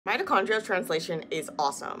Mitochondrial translation is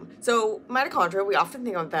awesome. So mitochondria, we often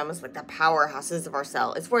think of them as like the powerhouses of our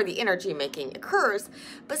cell. It's where the energy making occurs,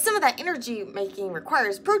 but some of that energy making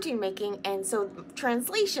requires protein making, and so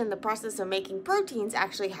translation, the process of making proteins,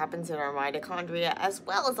 actually happens in our mitochondria as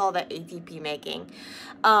well as all that ATP making.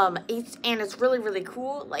 It's really really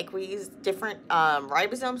cool. Like we use different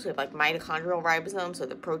ribosomes. We have like mitochondrial ribosomes, so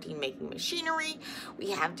the protein making machinery. We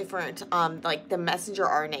have different like the messenger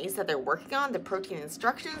RNAs that they're working on. The protein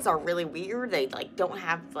instructions are really weird. They like don't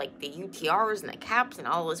have like the UTRs and the caps and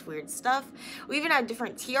all this weird stuff. We even have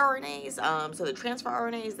different tRNAs, so the transfer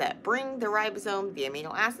RNAs that bring the ribosome the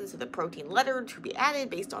amino acids, so the protein letter to be added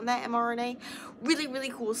based on that mRNA. Really really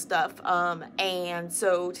cool stuff. And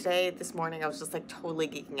so today, this morning, I was just like totally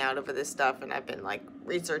geeking out over this stuff, and I've been like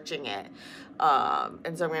researching it.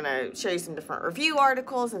 And so I'm going to show you some different review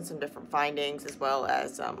articles and some different findings, as well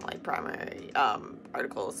as like primary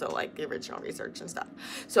articles, so like the original research and stuff.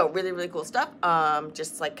 So really really cool stuff.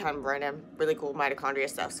 Just like kind of random really cool mitochondria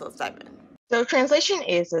stuff. So let's dive in. So translation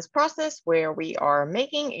is this process where we are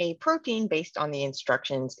making a protein based on the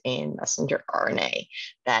instructions in messenger RNA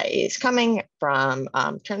that is coming from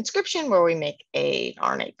transcription, where we make a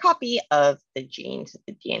RNA copy of the genes,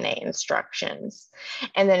 the DNA instructions.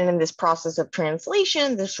 And then in this process of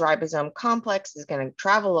translation, this ribosome complex is going to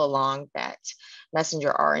travel along that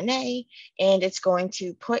messenger RNA, and it's going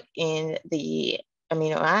to put in the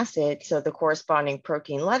amino acid, so the corresponding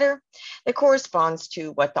protein letter that corresponds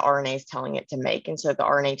to what the RNA is telling it to make. And so the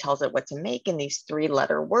RNA tells it what to make in these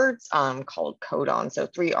 3-letter words called codon. So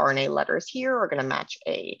 3 RNA letters here are going to match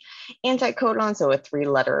a anticodon, so a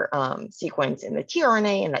 3-letter sequence in the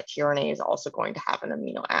tRNA, and that tRNA is also going to have an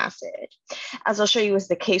amino acid. As I'll show you is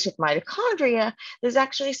the case with mitochondria, there's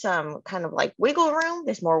actually some kind of like wiggle room.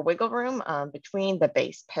 There's more wiggle room between the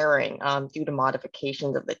base pairing due to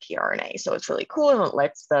modifications of the tRNA. So it's really cool. It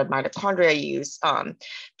lets the mitochondria use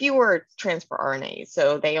fewer transfer RNAs.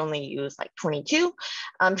 So they only use like 22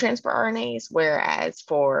 transfer RNAs, whereas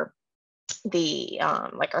for the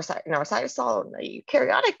like in our cytosol and the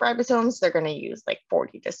eukaryotic ribosomes, they're going to use like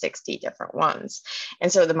 40 to 60 different ones.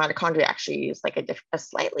 And so the mitochondria actually use like a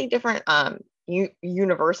slightly different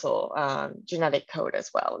universal genetic code as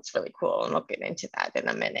well. It's really cool, and I'll get into that in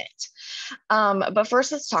a minute. But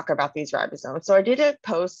first, let's talk about these ribosomes. So I did a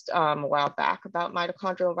post a while back about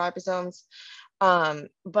mitochondrial ribosomes.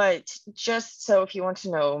 But just so if you want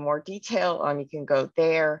to know more detail, you can go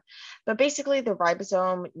there. But basically the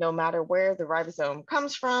ribosome, no matter where the ribosome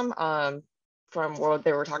comes from where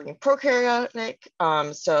they were talking prokaryotic,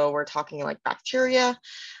 so we're talking like bacteria,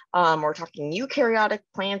 we're talking eukaryotic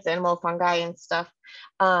plants, animal, fungi and stuff.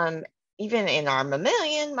 Even in our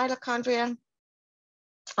mammalian mitochondria,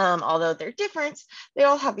 although they're different, they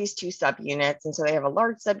all have these 2 subunits. And so they have a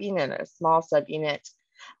large subunit and a small subunit.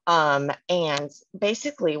 And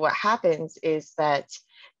basically what happens is that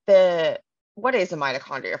what is a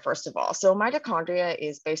mitochondria, first of all? So mitochondria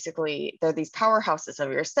is basically, they're these powerhouses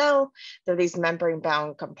of your cell. They're these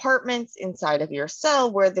membrane-bound compartments inside of your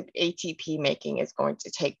cell where the ATP making is going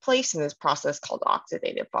to take place in this process called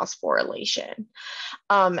oxidative phosphorylation.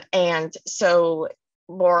 And so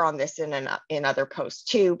more on this in other posts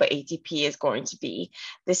too, but ATP is going to be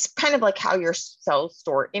this kind of like how your cells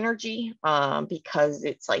store energy, because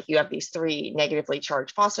it's like you have these 3 negatively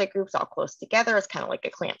charged phosphate groups all close together. It's kind of like a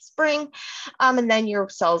clamped spring. And then your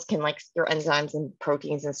cells can, like your enzymes and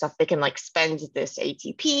proteins and stuff, they can like spend this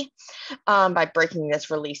ATP by breaking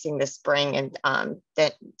this, releasing this spring. And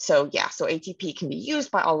so ATP can be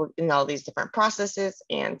used by in all these different processes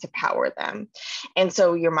and to power them. And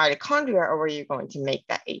so your mitochondria are where you're going to make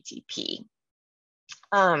that ATP.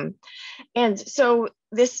 And so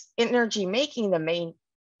this energy making, the main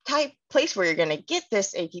place where you're going to get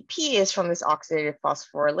this ATP is from this oxidative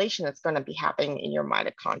phosphorylation that's going to be happening in your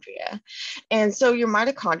mitochondria. And so your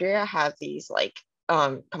mitochondria have these like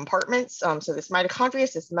compartments. So this mitochondria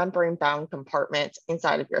is this membrane-bound compartment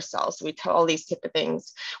inside of your cells. So we tell all these type of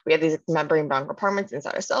things. We have these membrane-bound compartments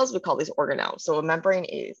inside our cells. We call these organelles. So a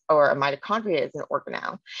membrane or a mitochondria is an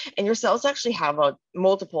organelle. And your cells actually have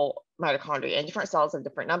multiple mitochondria, and different cells have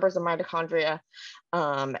different numbers of mitochondria.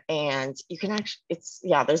 And you can actually,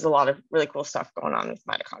 there's a lot of really cool stuff going on with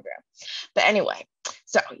mitochondria. But anyway,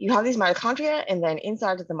 So you have these mitochondria, and then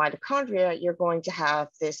inside of the mitochondria, you're going to have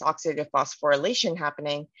this oxidative phosphorylation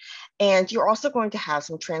happening, and you're also going to have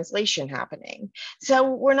some translation happening.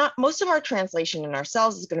 So most of our translation in our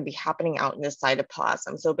cells is going to be happening out in the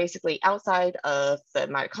cytoplasm. So basically outside of the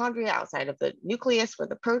mitochondria, outside of the nucleus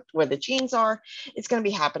where the genes are, it's going to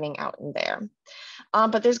be happening out in there.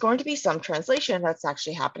 But there's going to be some translation that's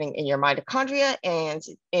actually happening in your mitochondria. And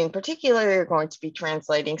in particular, you're going to be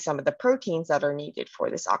translating some of the proteins that are needed for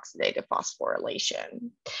this oxidative phosphorylation.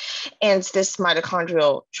 And this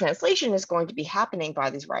mitochondrial translation is going to be happening by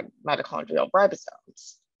these mitochondrial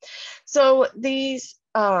ribosomes. So these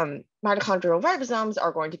mitochondrial ribosomes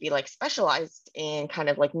are going to be like specialized in kind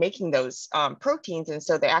of like making those proteins. And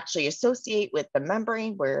so they actually associate with the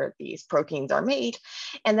membrane where these proteins are made.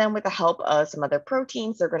 And then with the help of some other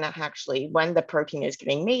proteins, they're going to actually, when the protein is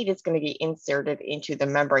getting made, it's going to be inserted into the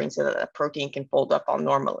membrane so that the protein can fold up all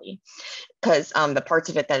normally. Because the parts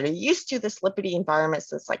of it that are used to this lipidy environment,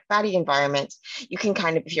 so it's like fatty environment, you can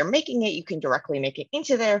kind of, if you're making it, you can directly make it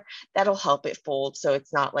into there. That'll help it fold. So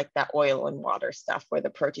it's not like that oil and water stuff where the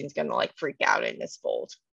protein's going to like freak out in this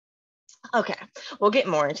fold. Okay, we'll get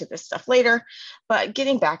more into this stuff later, but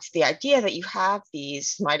getting back to the idea that you have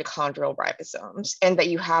these mitochondrial ribosomes and that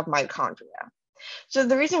you have mitochondria. So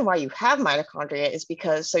the reason why you have mitochondria is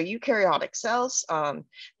because eukaryotic cells,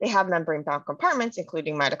 they have membrane-bound compartments,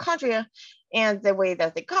 including mitochondria. And the way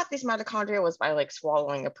that they got these mitochondria was by like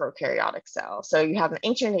swallowing a prokaryotic cell. So you have an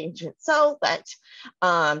ancient cell that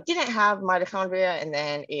didn't have mitochondria, and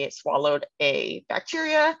then it swallowed a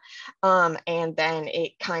bacteria, and then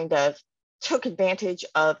it kind of took advantage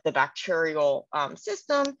of the bacterial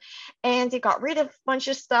system, and it got rid of a bunch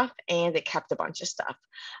of stuff, and it kept a bunch of stuff.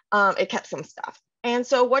 It kept some stuff. And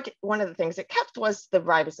so one of the things it kept was the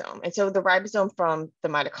ribosome. And so the ribosome from the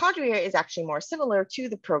mitochondria is actually more similar to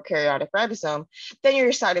the prokaryotic ribosome than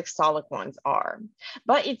your cytosolic ones are,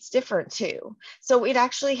 but it's different too. So it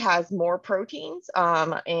actually has more proteins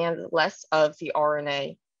and less of the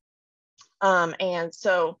RNA. And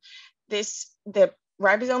so the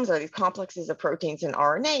ribosomes are these complexes of proteins and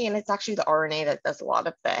RNA, and it's actually the RNA that does a lot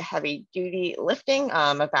of the heavy duty lifting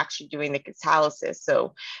of actually doing the catalysis.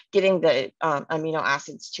 So getting the amino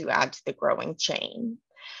acids to add to the growing chain.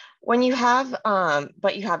 When you have,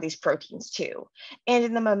 but you have these proteins too. And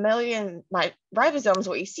in the mammalian ribosomes,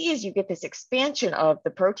 what you see is you get this expansion of the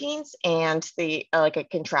proteins and the like a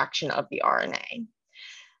contraction of the RNA.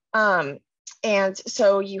 And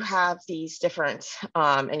so you have these different,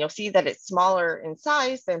 and you'll see that it's smaller in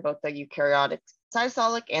size than both the eukaryotic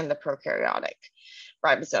cytosolic and the prokaryotic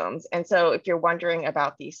ribosomes. And so if you're wondering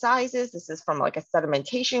about these sizes, this is from like a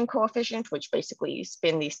sedimentation coefficient, which basically you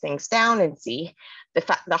spin these things down and see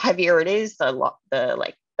the heavier it is,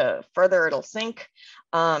 the further it'll sink.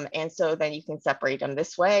 And so then you can separate them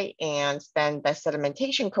this way. And then the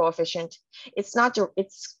sedimentation coefficient, it's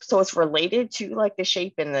related to like the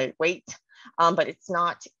shape and the weight, but it's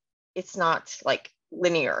not like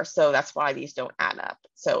linear. So that's why these don't add up.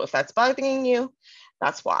 So if that's bugging you,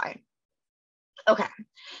 that's why. Okay,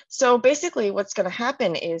 so basically what's going to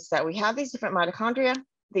happen is that we have these different mitochondria.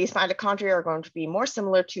 These mitochondria are going to be more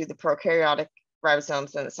similar to the prokaryotic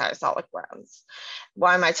ribosomes than the cytosolic ones.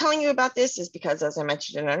 Why am I telling you about this is because, as I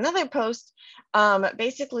mentioned in another post,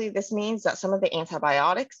 basically this means that some of the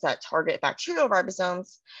antibiotics that target bacterial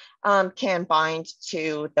ribosomes can bind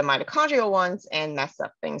to the mitochondrial ones and mess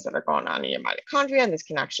up things that are going on in your mitochondria. And this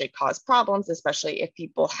can actually cause problems, especially if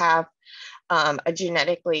people have a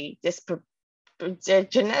genetic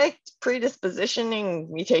predispositioning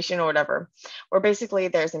mutation or whatever, where basically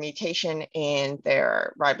there's a mutation in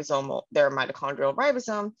their mitochondrial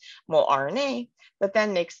ribosomal RNA that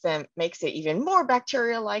then makes it even more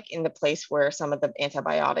bacterial-like in the place where some of the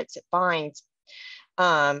antibiotics it binds,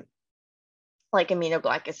 like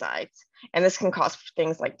aminoglycosides. And this can cause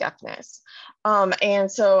things like deafness. And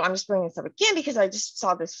so I'm just bringing this up again because I just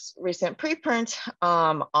saw this recent preprint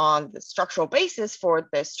on the structural basis for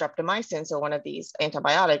the streptomycin, so one of these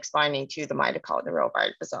antibiotics binding to the mitochondrial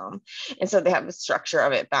ribosome. And so they have the structure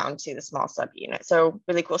of it bound to the small subunit. So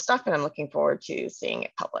really cool stuff, and I'm looking forward to seeing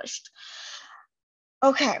it published.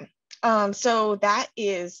 Okay, so that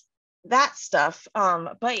is that stuff.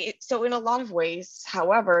 So in a lot of ways,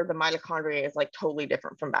 however, the mitochondria is like totally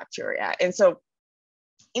different from bacteria. And so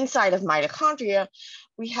inside of mitochondria,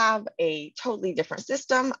 we have a totally different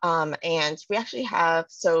system. And we actually have,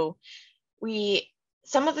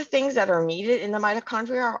 some of the things that are needed in the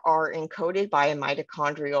mitochondria are encoded by a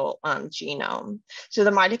mitochondrial genome. So the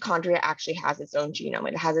mitochondria actually has its own genome.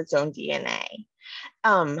 It has its own DNA.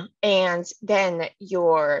 And then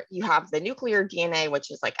you have the nuclear DNA, which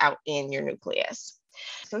is like out in your nucleus.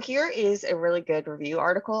 So here is a really good review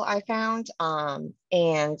article I found.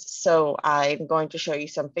 And so I'm going to show you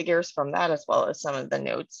some figures from that, as well as some of the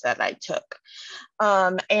notes that I took.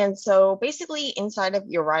 And so basically inside of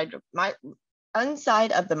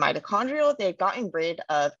inside of the mitochondrial, they've gotten rid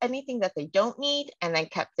of anything that they don't need and then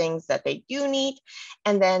kept things that they do need.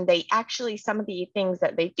 And then they actually, some of the things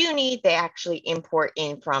that they do need, they actually import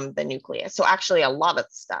in from the nucleus. So actually a lot of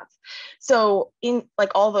stuff. So in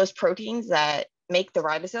like all those proteins that make the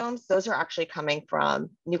ribosomes, those are actually coming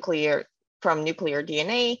from nuclear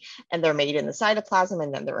DNA, and they're made in the cytoplasm,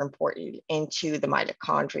 and then they're imported into the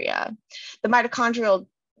mitochondria. The mitochondrial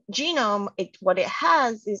genome, what it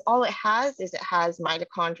has is it has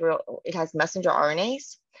messenger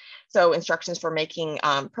RNAs, so instructions for making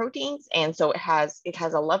proteins. And so it has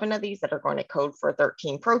 11 of these that are going to code for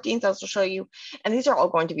 13 proteins, I'll show you. And these are all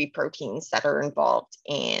going to be proteins that are involved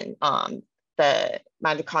in the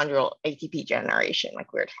mitochondrial ATP generation,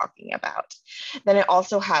 like we were talking about. Then it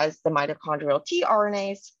also has the mitochondrial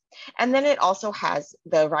tRNAs, and then it also has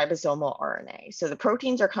the ribosomal RNA. So the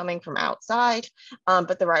proteins are coming from outside,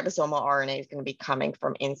 but the ribosomal RNA is going to be coming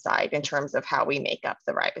from inside in terms of how we make up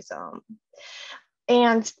the ribosome.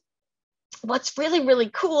 And what's really, really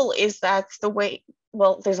cool is that's the way,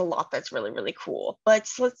 well, there's a lot that's really, really cool, but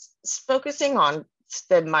let's focusing on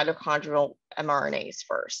the mitochondrial mRNAs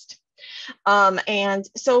first. And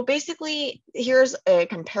so basically, here's a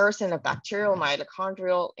comparison of bacterial,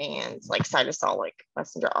 mitochondrial, and like cytosolic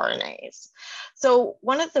messenger RNAs. So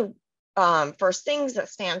one of the first things that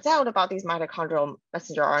stands out about these mitochondrial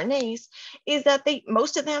messenger RNAs is that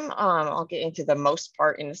most of them, I'll get into the most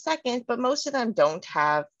part in a second, but most of them don't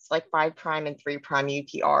have like 5' and 3'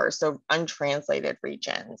 UTRs, so untranslated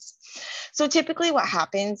regions. So typically what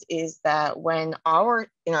happens is that in our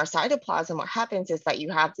cytoplasm, what happens is that you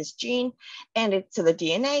have this gene and it's to the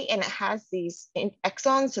DNA, and it has these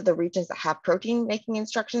exons, so the regions that have protein making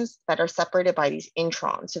instructions, that are separated by these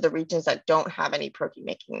introns, so the regions that don't have any protein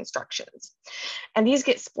making instructions. And these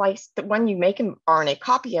get spliced when you make an RNA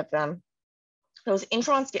copy of them. Those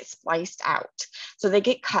introns get spliced out, so they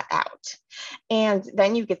get cut out. And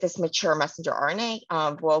then you get this mature messenger RNA.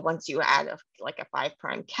 Well, once you add like a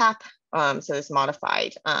 5' cap, so this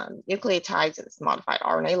modified nucleotides, so this modified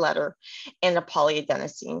RNA letter, and a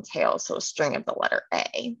polyadenosine tail, so a string of the letter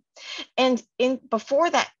A. And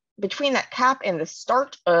between that cap and the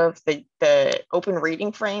start of the open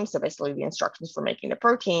reading frame, so basically the instructions for making the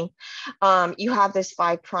protein, you have this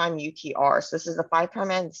 5' UTR. So this is the 5'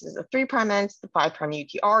 end, this is the 3' end, the 5'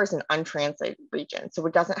 UTR is an untranslated region, so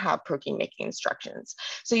it doesn't have protein making instructions.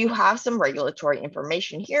 So you have some regulatory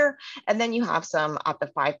information here, and then you have some at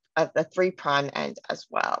the 3' end as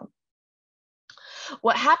well.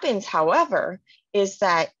 What happens, however, is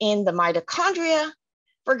that in the mitochondria,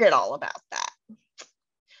 forget all about that.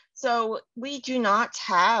 So we do not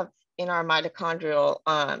have in our mitochondrial,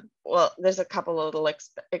 well, there's a couple of little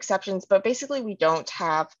exceptions, but basically we don't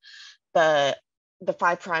have the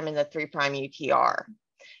 5' and the 3' UTR.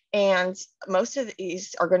 And most of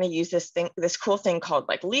these are going to use this cool thing called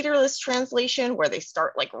like leaderless translation, where they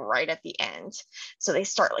start like right at the end. So they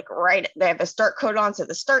start like they have a start codon, so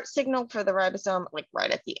the start signal for the ribosome like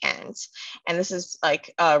right at the end. And this is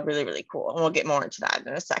like really, really cool. And we'll get more into that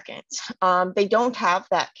in a second. They don't have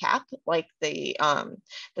that cap like the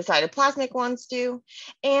cytoplasmic ones do.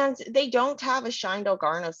 And they don't have a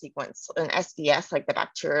Shine-Delgarno sequence, an SDS, like the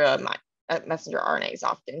bacterial messenger RNAs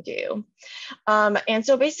often do. And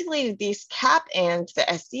so basically these cap and the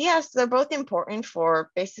SDS, they're both important for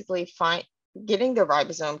basically getting the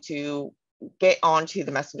ribosome to get onto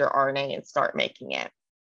the messenger RNA and start making it.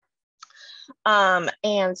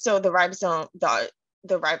 And so the ribosome, the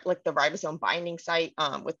ribosome binding site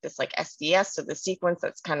with this like SDS, so the sequence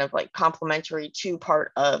that's kind of like complementary to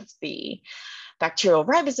part of the bacterial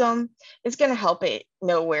ribosome, is going to help it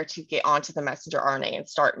know where to get onto the messenger RNA and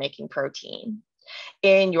start making protein.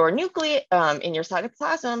 In your in your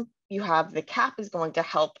cytoplasm, you have the cap is going to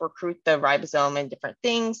help recruit the ribosome and different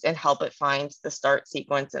things and help it find the start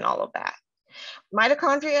sequence and all of that.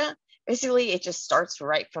 Mitochondria, basically, it just starts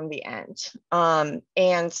right from the end.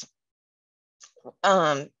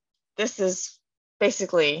 This is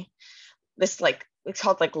basically this like, it's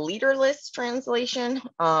called like leaderless translation.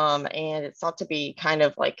 And it's thought to be kind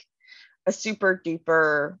of like a super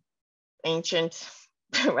duper ancient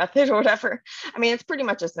method or whatever. I mean, it's pretty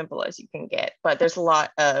much as simple as you can get, but there's a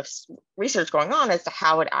lot of research going on as to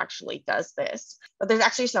how it actually does this. But there's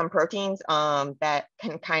actually some proteins that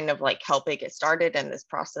can kind of like help it get started, and this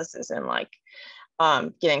process is in like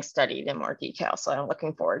getting studied in more detail. So I'm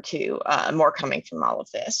looking forward to more coming from all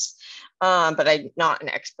of this. But I'm not an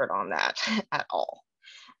expert on that at all.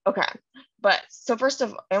 Okay, but so first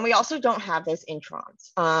of all, and we also don't have those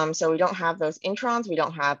introns. So we don't have those introns, we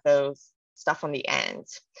don't have those stuff on the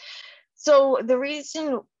ends. So the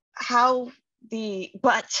reason how so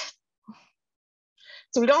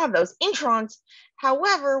we don't have those introns.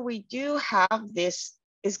 However, we do have this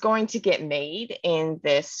is going to get made in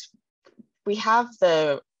this. We have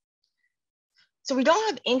so we don't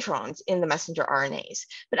have introns in the messenger RNAs,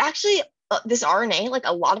 but actually this RNA, like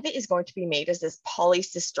a lot of it is going to be made as this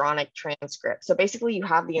polycistronic transcript. So basically you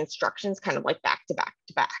have the instructions kind of like back to back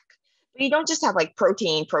to back. But you don't just have like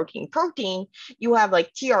protein, protein, protein. You have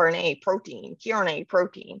like tRNA, protein, tRNA,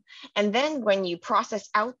 protein. And then when you process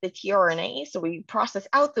out the tRNA, so we process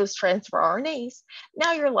out those transfer RNAs,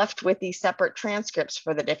 now you're left with these separate transcripts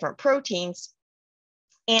for the different proteins.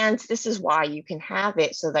 And this is why you can have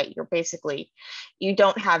it so that you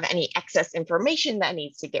don't have any excess information that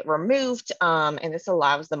needs to get removed. And this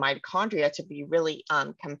allows the mitochondria to be really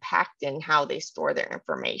compact in how they store their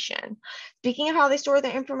information. Speaking of how they store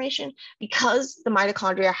their information, because the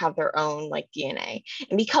mitochondria have their own like DNA,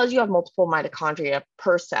 and because you have multiple mitochondria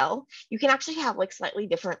per cell, you can actually have like slightly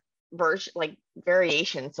different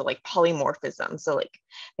variations, so like polymorphism, so like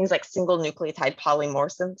things like single nucleotide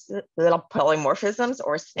polymorphisms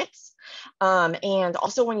or SNPs, and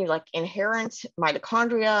also when you like inherent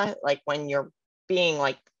mitochondria, like when you're being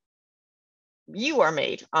like you are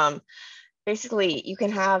made, basically you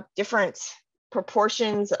can have different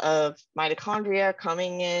proportions of mitochondria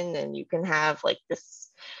coming in, and you can have like this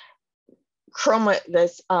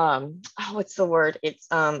what's the word, it's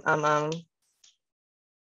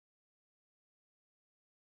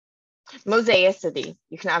mosaicity.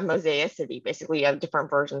 You can have mosaicity. Basically, you have different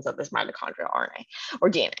versions of this mitochondrial RNA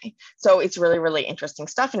or DNA. So it's really, really interesting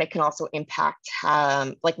stuff. And it can also impact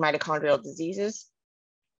like mitochondrial diseases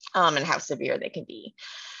and how severe they can be.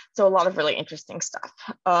 So a lot of really interesting stuff.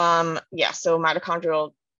 Yeah, so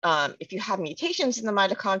mitochondrial, if you have mutations in the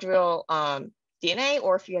mitochondrial DNA,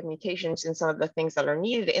 or if you have mutations in some of the things that are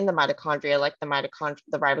needed in the mitochondria, like the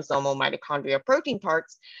ribosomal mitochondria protein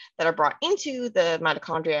parts that are brought into the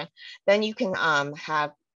mitochondria, then you can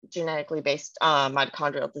have genetically based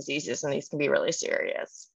mitochondrial diseases, and these can be really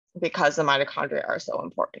serious because the mitochondria are so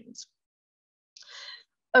important.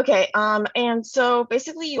 Okay, and so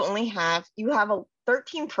basically you have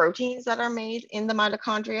 13 proteins that are made in the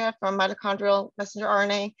mitochondria from mitochondrial messenger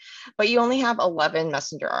RNA, but you only have 11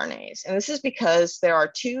 messenger RNAs. And this is because there are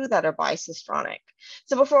 2 that are bicistronic.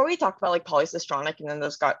 So before we talked about like polycistronic and then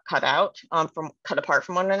those got cut apart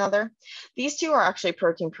from one another, these 2 are actually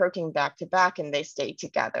protein back to back, and they stay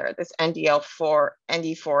together. This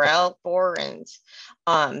ND4L4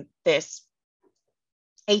 and this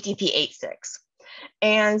ATP86.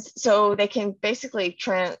 And so they can basically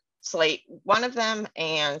translate one of them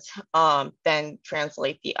and then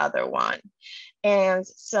translate the other one. And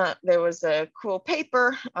so there was a cool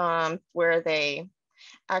paper where they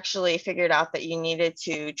actually figured out that you needed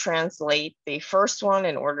to translate the first one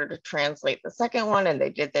in order to translate the second one. And they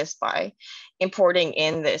did this by importing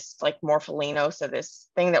in this like morpholino, so this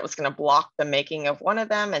thing that was going to block the making of one of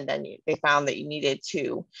them. And then they found that you needed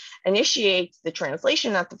to initiate the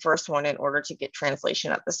translation at the first one in order to get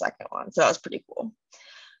translation at the second one. So that was pretty cool.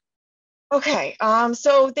 Okay,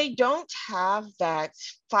 so they don't have that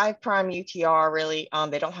 5' UTR really.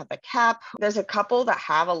 They don't have the cap. There's a couple that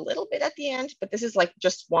have a little bit at the end, but this is like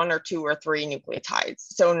just 1 or 2 or 3 nucleotides.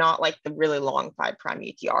 So not like the really long 5'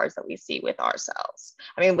 UTRs that we see with our cells.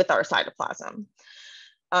 I mean, with our cytoplasm.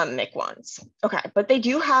 MIC ones. Okay, but they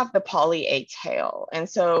do have the poly A tail. And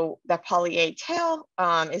so that poly A tail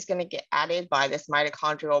is going to get added by this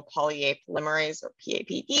mitochondrial poly A polymerase, or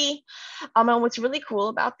PAPD. And what's really cool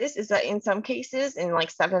about this is that in some cases, in like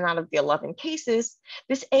 7 out of the 11 cases,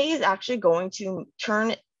 this A is actually going to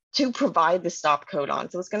provide the stop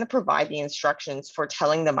codon. So it's going to provide the instructions for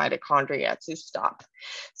telling the mitochondria to stop.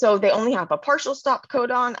 So they only have a partial stop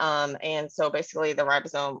codon. And so basically the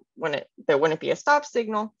ribosome, there wouldn't be a stop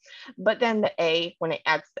signal, but then the A, when it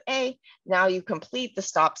adds the A, now you complete the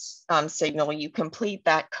stop signal, you complete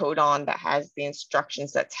that codon that has the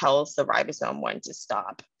instructions that tells the ribosome when to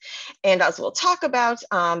stop. And as we'll talk about,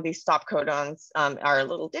 these stop codons are a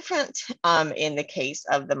little different. In the case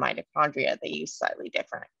of the mitochondria, they use slightly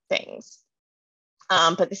different things.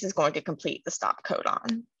 But this is going to complete the stop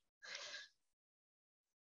codon.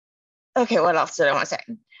 Okay, what else did I want to say?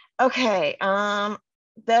 Okay,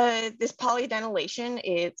 this polyadenylation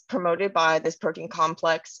is promoted by this protein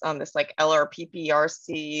complex, this like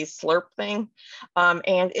LRPPRC slurp thing,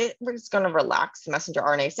 and it is going to relax the messenger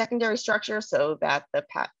RNA secondary structure so that the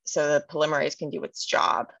polymerase can do its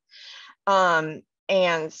job. And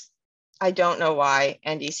I don't know why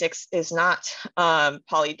ND6 is not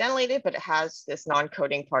polyadenylated, but it has this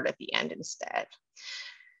non-coding part at the end instead.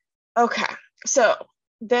 Okay, so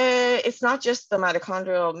it's not just the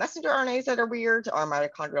mitochondrial messenger RNAs that are weird. Our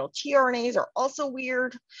mitochondrial tRNAs are also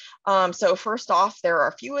weird. So first off, there are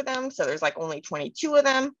a few of them. So there's like only 22 of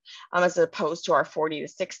them, as opposed to our 40 to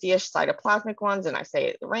 60-ish cytoplasmic ones. And I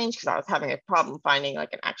say the range because I was having a problem finding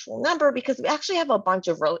like an actual number, because we actually have a bunch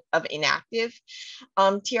of inactive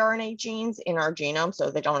tRNA genes in our genome.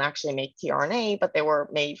 So they don't actually make tRNA, but they were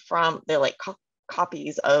made from, they're like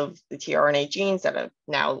copies of the tRNA genes that are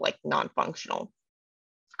now like non-functional.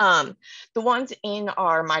 The ones in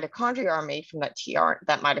our mitochondria are made from that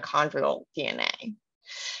mitochondrial DNA.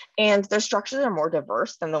 And their structures are more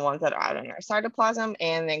diverse than the ones that are out in our cytoplasm,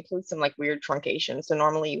 and they include some like weird truncation. So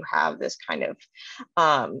normally you have this kind of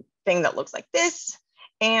thing that looks like this.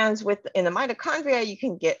 And in the mitochondria, you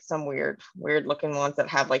can get some weird looking ones that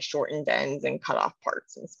have like shortened ends and cut off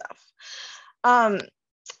parts and stuff.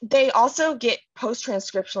 They also get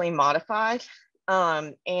post-transcriptionally modified.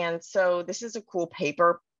 And so this is a cool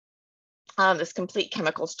paper. This complete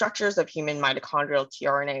chemical structures of human mitochondrial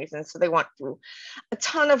tRNAs. And so they went through a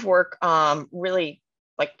ton of work, really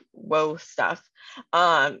like whoa stuff,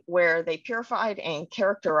 where they purified and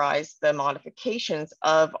characterized the modifications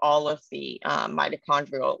of all of the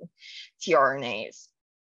mitochondrial tRNAs.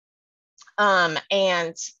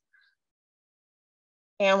 And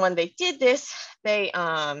when they did this, they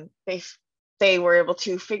were able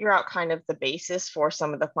to figure out kind of the basis for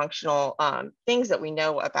some of the functional things that we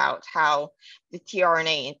know about how the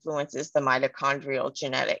tRNA influences the mitochondrial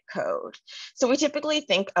genetic code. So we typically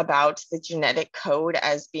think about the genetic code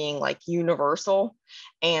as being like universal.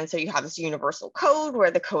 And so you have this universal code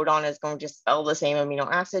where the codon is going to spell the same amino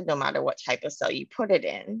acid no matter what type of cell you put it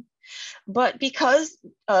in. But because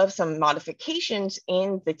of some modifications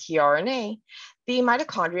in the tRNA, the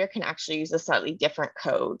mitochondria can actually use a slightly different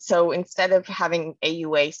code. So instead of having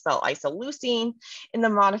AUA spell isoleucine, in the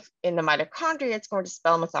mitochondria, it's going to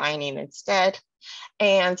spell methionine instead.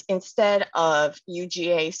 And instead of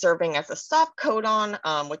UGA serving as a stop codon,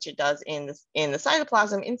 which it does in the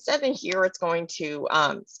cytoplasm, instead in here, it's going to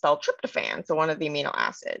spell tryptophan, so one of the amino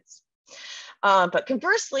acids. But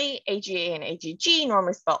conversely, AGA and AGG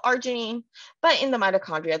normally spell arginine, but in the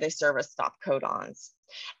mitochondria, they serve as stop codons.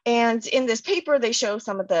 And in this paper, they show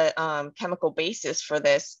some of the chemical basis for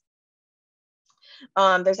this.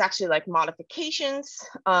 There's actually like modifications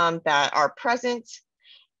that are present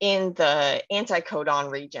in the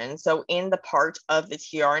anticodon region. So in the part of the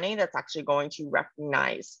tRNA that's actually going to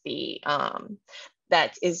recognize the,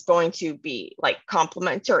 that is going to be like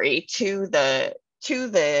complementary to the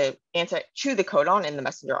codon in the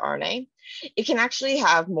messenger RNA, it can actually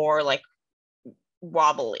have more like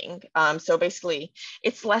wobbling. So basically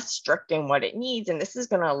it's less strict in what it needs. And this is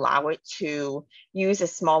going to allow it to use a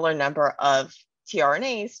smaller number of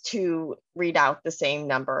tRNAs to read out the same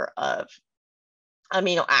number of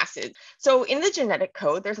amino acids. So in the genetic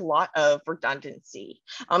code, there's a lot of redundancy.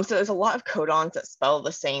 So there's a lot of codons that spell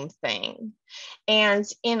the same thing. And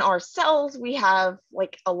in our cells, we have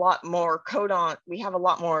like a lot more codon. We have a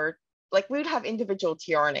lot more, like we would have individual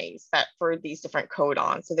tRNAs that for these different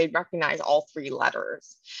codons. So they'd recognize all three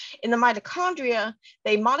letters. In the mitochondria,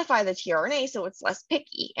 they modify the tRNA so it's less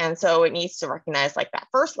picky. And so it needs to recognize like that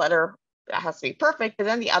first letter. That has to be perfect, but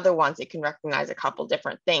then the other ones, it can recognize a couple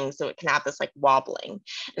different things, so it can have this like wobbling.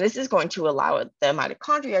 And this is going to allow the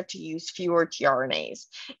mitochondria to use fewer tRNAs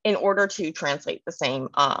in order to translate the same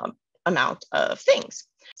amount of things.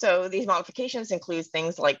 So these modifications include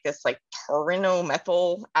things like this, like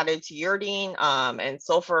taurinomethyl added to uridine and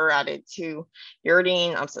sulfur added to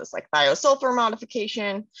uridine. So it's like thiosulfur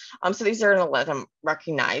modification. So these are going to let them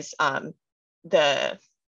recognize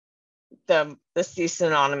these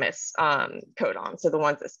synonymous codons, so the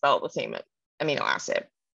ones that spell the same amino acid.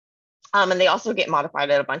 And they also get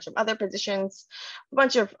modified at a bunch of other positions, a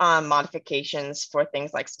bunch of modifications for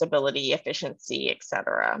things like stability, efficiency,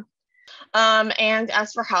 etc. And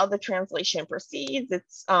as for how the translation proceeds,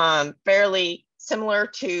 it's fairly similar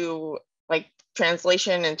to like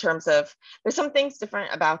translation in terms of there's some things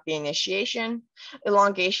different about the initiation.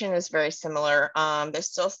 Elongation is very similar.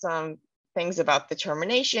 There's still some things about the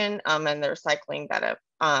termination and the recycling that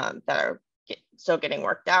are still getting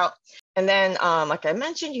worked out. And then, like I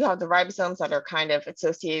mentioned, you have the ribosomes that are kind of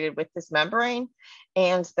associated with this membrane.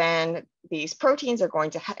 And then these proteins are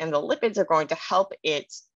going to, and the lipids are going to help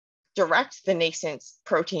it direct the nascent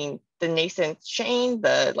protein, the nascent chain,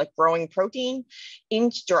 the like growing protein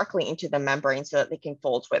directly into the membrane so that they can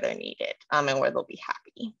fold where they're needed and where they'll be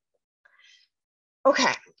happy.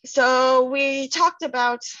 Okay, so we talked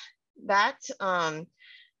about that,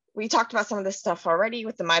 we talked about some of this stuff already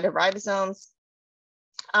with the mitochondrial.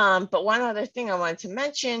 But one other thing I wanted to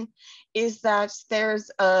mention is that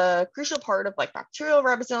there's a crucial part of like bacterial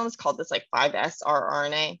ribosomes called this like 5S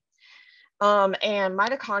rRNA. And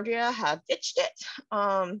mitochondria have ditched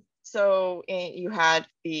it. So you had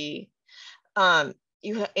the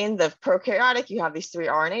in the prokaryotic, you have these 3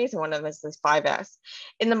 RNAs, and one of them is this 5S.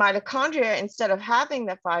 In the mitochondria, instead of having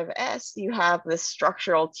the 5S, you have this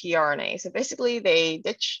structural tRNA. So basically, they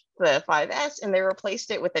ditched the 5S and they replaced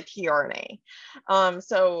it with a tRNA.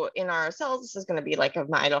 So in our cells, this is going to be like a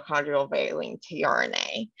mitochondrial valine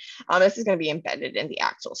tRNA. This is going to be embedded in the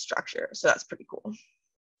actual structure. So that's pretty cool.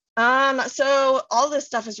 So all this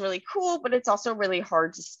stuff is really cool, but it's also really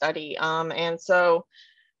hard to study. And so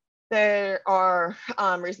there are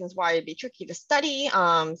reasons why it'd be tricky to study.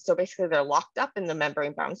 So basically they're locked up in the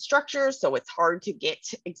membrane-bound structures, so it's hard to get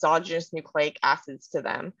exogenous nucleic acids to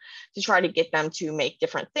them to try to get them to make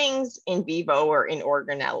different things in vivo or in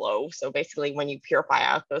organello. So basically when you purify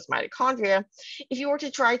out those mitochondria, if you were to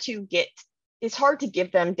try to get, it's hard to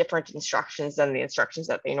give them different instructions than the instructions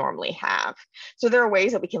that they normally have. So there are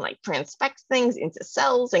ways that we can like transfect things into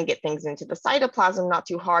cells and get things into the cytoplasm, not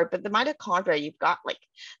too hard, but the mitochondria, you've got like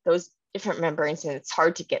those different membranes and it's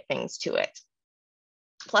hard to get things to it.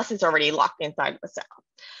 Plus it's already locked inside of the cell.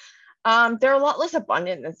 They're a lot less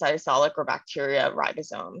abundant than cytosolic or bacteria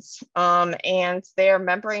ribosomes, and they're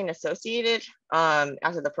membrane associated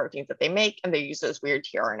as are the proteins that they make, and they use those weird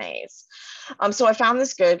tRNAs. So I found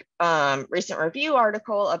this good recent review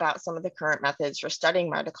article about some of the current methods for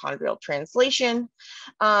studying mitochondrial translation.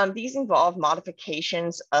 These involve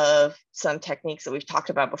modifications of some techniques that we've talked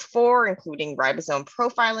about before, including ribosome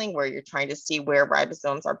profiling, where you're trying to see where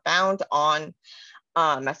ribosomes are bound on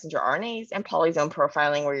messenger RNAs, and polysome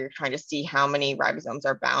profiling, where you're trying to see how many ribosomes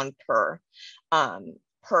are bound per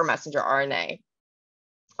messenger RNA.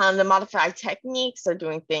 The modified techniques are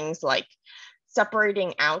doing things like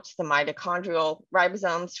separating out the mitochondrial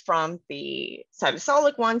ribosomes from the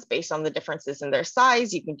cytosolic ones based on the differences in their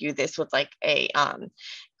size. You can do this with like a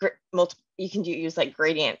you can use like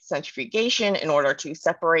gradient centrifugation in order to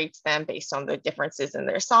separate them based on the differences in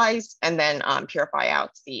their size, and then purify out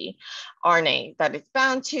the RNA that it's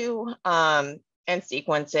bound to and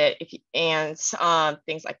sequence it, and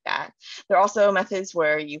things like that. There are also methods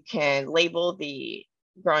where you can label the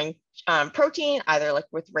growing protein, either like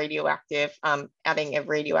with radioactive, adding a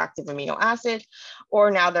radioactive amino acid, or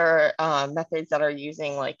now there are methods that are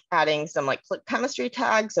using like adding some like click chemistry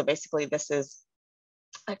tags. So basically this is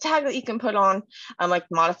a tag that you can put on like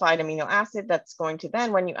modified amino acid that's going to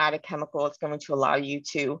then, when you add a chemical, it's going to allow you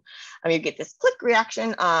to, you get this click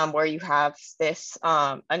reaction where you have this,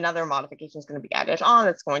 another modification is going to be added on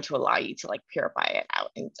that's going to allow you to like purify it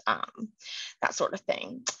out and that sort of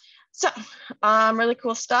thing. So really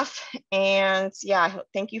cool stuff. And yeah,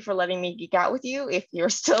 thank you for letting me geek out with you if you're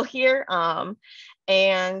still here.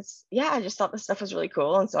 And yeah, I just thought this stuff was really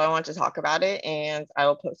cool. And so I wanted to talk about it, and I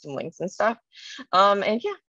will post some links and stuff. And yeah,